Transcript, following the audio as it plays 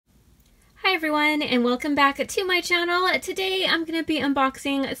everyone, and welcome back to my channel. Today I'm going to be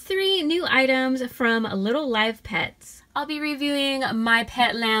unboxing 3 new items from Little Live Pets. I'll be reviewing my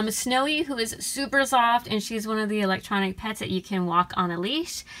pet lamb Snowy, who is super soft, and she's one of the electronic pets that you can walk on a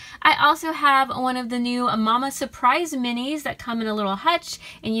leash. I also have one of the new Mama Surprise minis that come in a little hutch,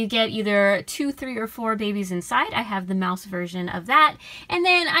 and you get either 2, 3, or 4 babies inside. I have the mouse version of that. And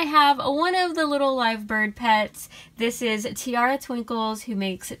then I have one of the Little Live Bird pets. This is Tiara Twinkles, who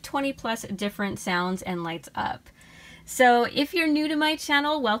makes 20 plus different sounds and lights up. So if you're new to my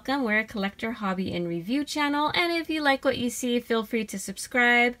channel, welcome. We're a collector, hobby, and review channel. And if you like what you see, feel free to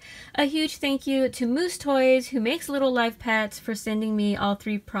subscribe. A huge thank you to MooseToys, who makes Little Live Pets, for sending me all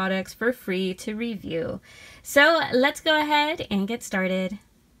 3 products for free to review. So let's go ahead and get started.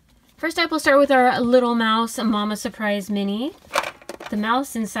 First up, we'll start with our Little Mouse Mama Surprise Mini. The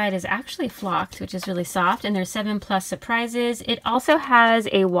mouse inside is actually flocked, which is really soft, and there's 7 plus surprises. It also has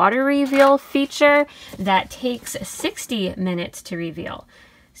a water reveal feature that takes 60 minutes to reveal.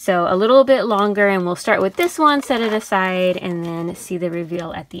 So a little bit longer, and we'll start with this one, set it aside, and then see the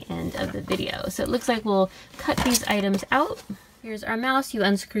reveal at the end of the video. So it looks like we'll cut these items out. Here's our mouse. You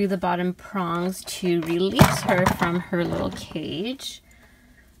unscrew the bottom prongs to release her from her little cage.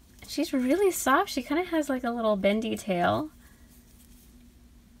 She's really soft. She kind of has like a little bendy tail.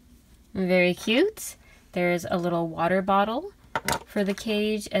 Very cute. There's a little water bottle for the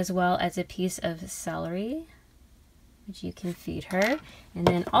cage, as well as a piece of celery, which you can feed her. And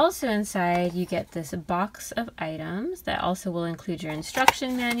then also inside you get this box of items that also will include your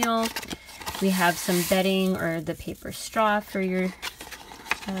instruction manual. We have some bedding, or the paper straw for your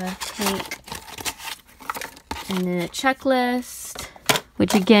tank. And then a checklist,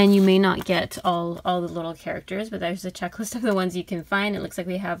 which again, you may not get all the little characters, but there's a checklist of the ones you can find. It looks like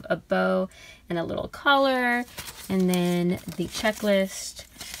we have a bow and a little collar, and then the checklist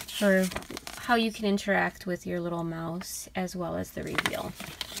for how you can interact with your little mouse, as well as the reveal.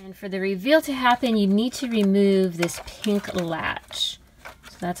 And for the reveal to happen, you need to remove this pink latch.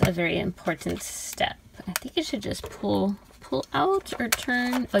 So that's a very important step. I think it should just pull out or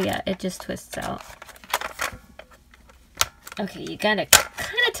turn. Oh yeah, it just twists out. Okay, you gotta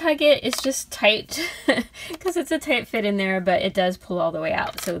kind of tug it. It's just tight because it's a tight fit in there, but it does pull all the way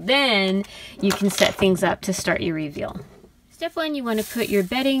out. So then you can set things up to start your reveal. Step 1, you want to put your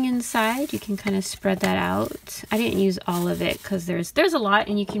bedding inside. You can kind of spread that out. I didn't use all of it because there's a lot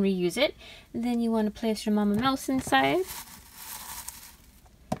and you can reuse it. And then you want to place your mama mouse inside.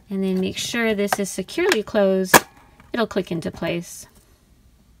 And then make sure this is securely closed. It'll click into place.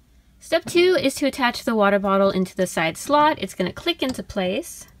 Step 2 is to attach the water bottle into the side slot. It's going to click into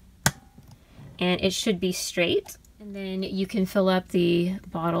place, and it should be straight. And then you can fill up the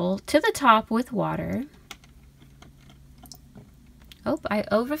bottle to the top with water. Oh, I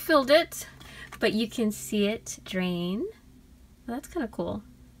overfilled it, but you can see it drain. Well, that's kind of cool.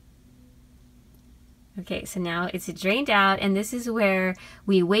 Okay, so now it's drained out, and this is where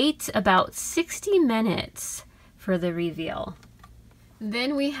we wait about 60 minutes for the reveal.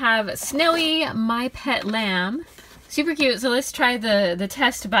 Then we have Snowy, my pet lamb. Super cute. So let's try the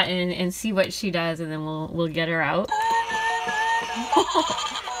test button and see what she does, and then we'll get her out.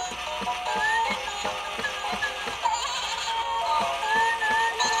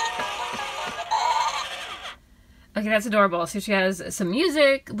 Okay, that's adorable. So she has some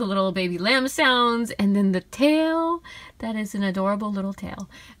music, the little baby lamb sounds, and then the tail. That is an adorable little tail.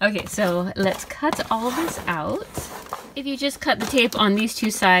 Okay, so let's cut all this out. If you just cut the tape on these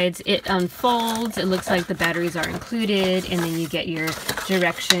 2 sides, it unfolds. It looks like the batteries are included, and then you get your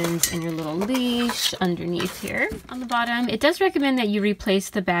directions and your little leash underneath here on the bottom. It does recommend that you replace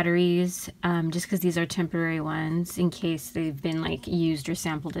the batteries, just because these are temporary ones in case they've been like used or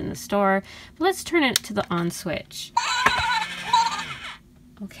sampled in the store. But let's turn it to the on switch.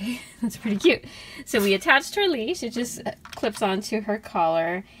 Okay, that's pretty cute. So we attached her leash. It just clips onto her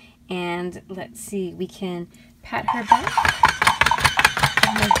collar, and let's see, we can pat her back.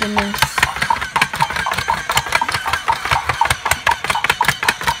 Oh my goodness.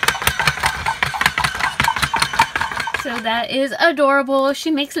 So that is adorable.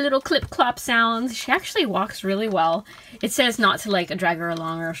 She makes little clip-clop sounds. She actually walks really well. It says not to like drag her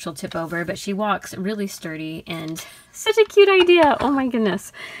along or she'll tip over, but she walks really sturdy, and such a cute idea. Oh my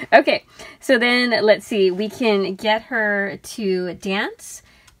goodness. Okay, so then let's see. We can get her to dance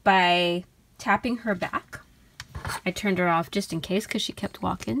by tapping her back. I turned her off just in case because she kept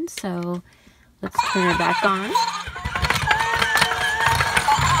walking, so let's turn her back on.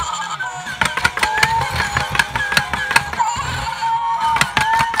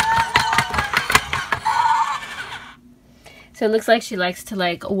 So it looks like she likes to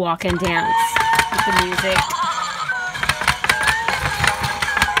like walk and dance with the music.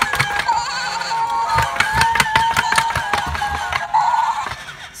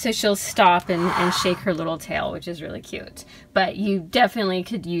 So she'll stop and shake her little tail, which is really cute. But you definitely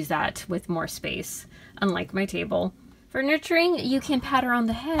could use that with more space, unlike my table. For nurturing, you can pat her on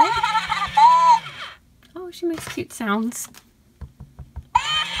the head. Oh, she makes cute sounds.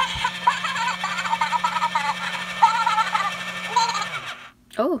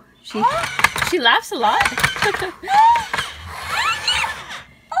 Oh, she laughs a lot.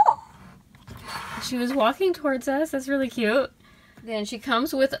 She was walking towards us. That's really cute. Then she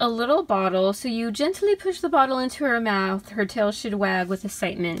comes with a little bottle, so you gently push the bottle into her mouth. Her tail should wag with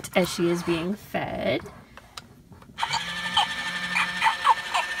excitement as she is being fed.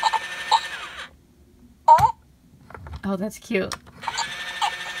 Oh, that's cute.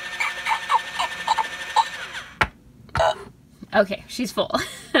 Okay, she's full.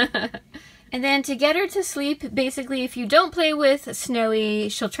 And then to get her to sleep, basically, if you don't play with Snowy,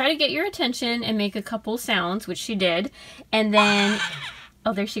 she'll try to get your attention and make a couple sounds, which she did. And then,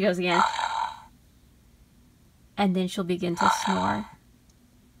 oh, there she goes again. And then she'll begin to snore.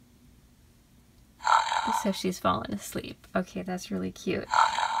 So she's fallen asleep. Okay, that's really cute.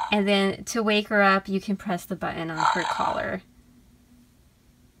 And then to wake her up, you can press the button on her collar.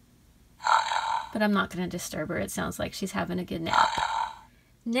 But I'm not going to disturb her. It sounds like she's having a good nap.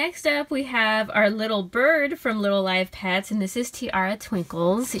 Next up, we have our little bird from Little Live Pets, and this is Tiara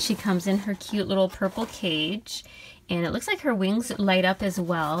Twinkles. She comes in her cute little purple cage, and it looks like her wings light up as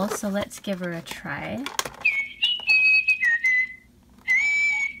well, so let's give her a try.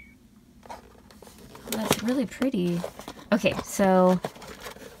 That's really pretty. Okay, so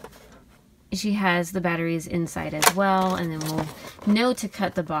she has the batteries inside as well, and then we'll know to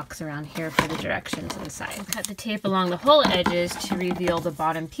cut the box around here for the directions inside. Cut the tape along the whole edges to reveal the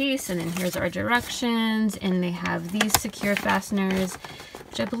bottom piece, and then here's our directions, and they have these secure fasteners,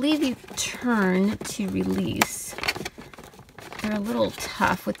 which I believe you turn to release. They're a little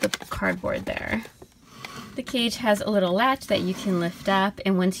tough with the cardboard there. The cage has a little latch that you can lift up,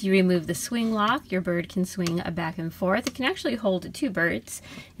 and once you remove the swing lock, your bird can swing back and forth. It can actually hold 2 birds,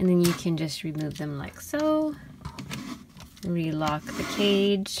 and then you can just remove them like so. Relock the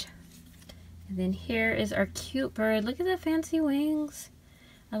cage. And then here is our cute bird. Look at the fancy wings.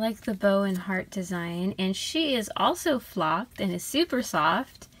 I like the bow and heart design, and she is also flocked and is super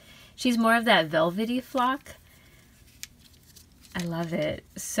soft. She's more of that velvety flock. I love it.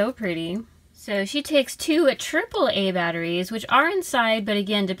 So pretty. So she takes 2 AAA batteries, which are inside, but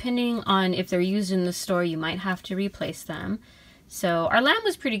again, depending on if they're used in the store, you might have to replace them. So our lamb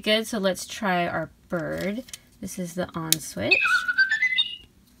was pretty good, so let's try our bird. This is the on switch.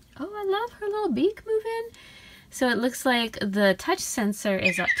 Oh, I love her little beak moving. So it looks like the touch sensor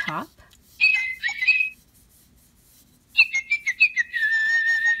is up top.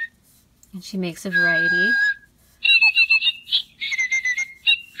 And she makes a variety.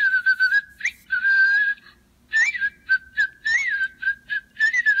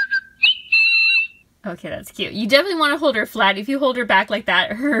 Okay, that's cute. You definitely want to hold her flat. If you hold her back like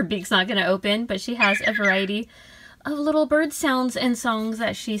that, her beak's not going to open, but she has a variety of little bird sounds and songs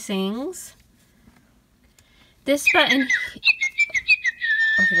that she sings. This button...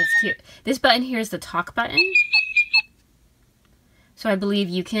 Okay, that's cute. This button here is the talk button. So I believe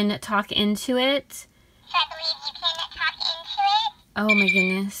you can talk into it. Oh my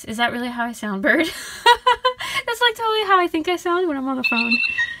goodness. Is that really how I sound, bird? That's like totally how I think I sound when I'm on the phone.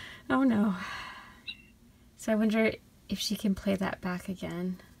 Oh no. So I wonder if she can play that back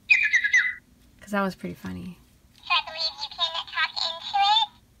again. Because that was pretty funny. So I believe you can talk into it.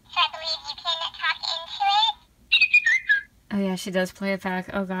 So I believe you can talk into it. Oh yeah, she does play it back.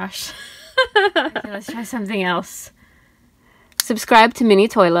 Oh gosh. Okay, let's try something else. Subscribe to Mini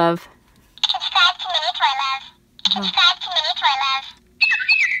Toy Love. Subscribe to Mini Toy Love. Subscribe to Mini Toy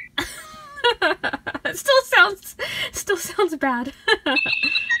Love. It still sounds bad.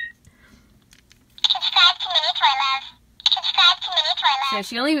 So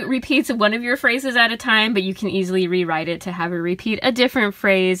she only repeats one of your phrases at a time, but you can easily rewrite it to have her repeat a different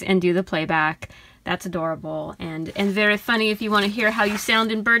phrase and do the playback. That's adorable and very funny if you want to hear how you sound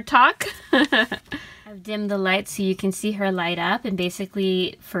in bird talk. I've dimmed the light so you can see her light up, and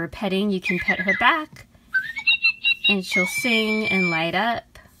basically for petting you can pet her back and she'll sing and light up.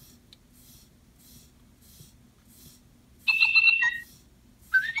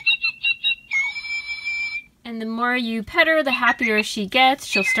 And the more you pet her, the happier she gets.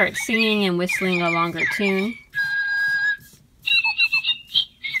 She'll start singing and whistling a longer tune.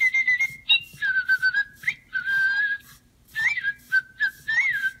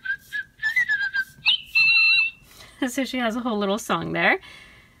 So she has a whole little song there.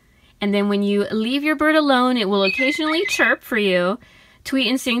 And then when you leave your bird alone, it will occasionally chirp for you, tweet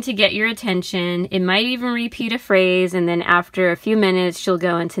and sing to get your attention. It might even repeat a phrase, and then after a few minutes, she'll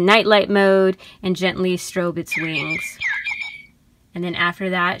go into nightlight mode and gently strobe its wings. And then after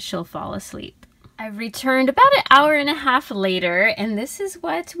that, she'll fall asleep. I've returned about an hour and a half later, and this is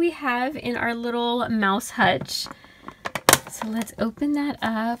what we have in our little mouse hutch. So let's open that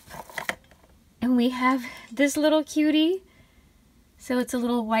up. And we have this little cutie. So it's a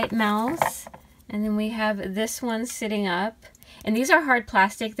little white mouse. And then we have this one sitting up. And these are hard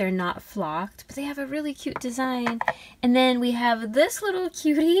plastic, they're not flocked, but they have a really cute design. And then we have this little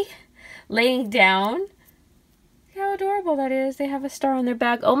cutie laying down. See how adorable that is. They have a star on their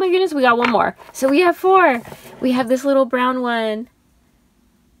back. Oh my goodness, we got one more. So we have 4. We have this little brown one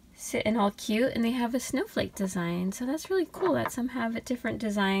sitting all cute, and they have a snowflake design. So that's really cool that some have different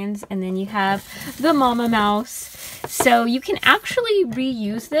designs. And then you have the mama mouse. So you can actually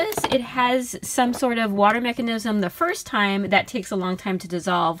reuse this. It has some sort of water mechanism the first time that takes a long time to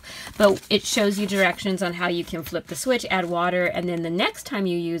dissolve, but it shows you directions on how you can flip the switch, add water, and then the next time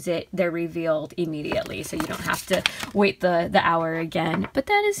you use it, they're revealed immediately. So you don't have to wait the hour again. But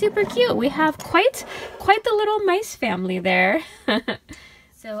that is super cute. We have quite the little mice family there.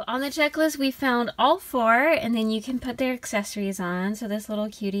 So on the checklist, we found all 4, and then you can put their accessories on. So this little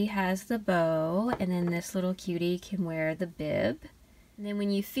cutie has the bow, and then this little cutie can wear the bib. And then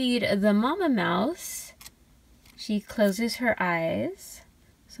when you feed the mama mouse, she closes her eyes.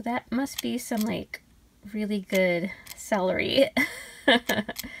 So that must be some like really good celery.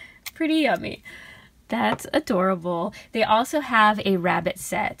 Pretty yummy. That's adorable. They also have a rabbit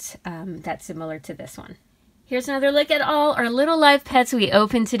set that's similar to this one. Here's another look at all our little live pets we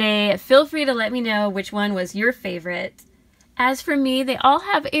opened today. Feel free to let me know which one was your favorite. As for me, they all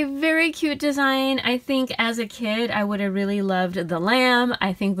have a very cute design. I think as a kid, I would have really loved the lamb.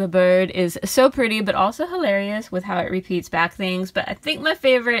 I think the bird is so pretty, but also hilarious with how it repeats back things. But I think my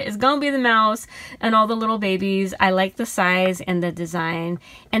favorite is gonna be the mouse and all the little babies. I like the size and the design.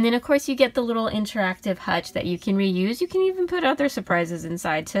 And then of course you get the little interactive hutch that you can reuse. You can even put other surprises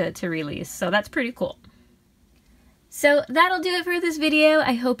inside to release. So that's pretty cool. So that'll do it for this video.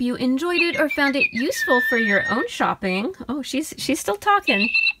 I hope you enjoyed it or found it useful for your own shopping. Oh, she's still talking.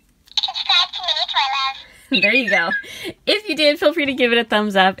 Subscribe to Mini Toy Love. There you go. If you did, feel free to give it a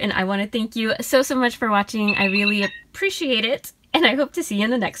thumbs up. And I want to thank you so much for watching. I really appreciate it. And I hope to see you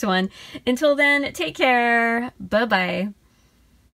in the next one. Until then, take care. Bye-bye.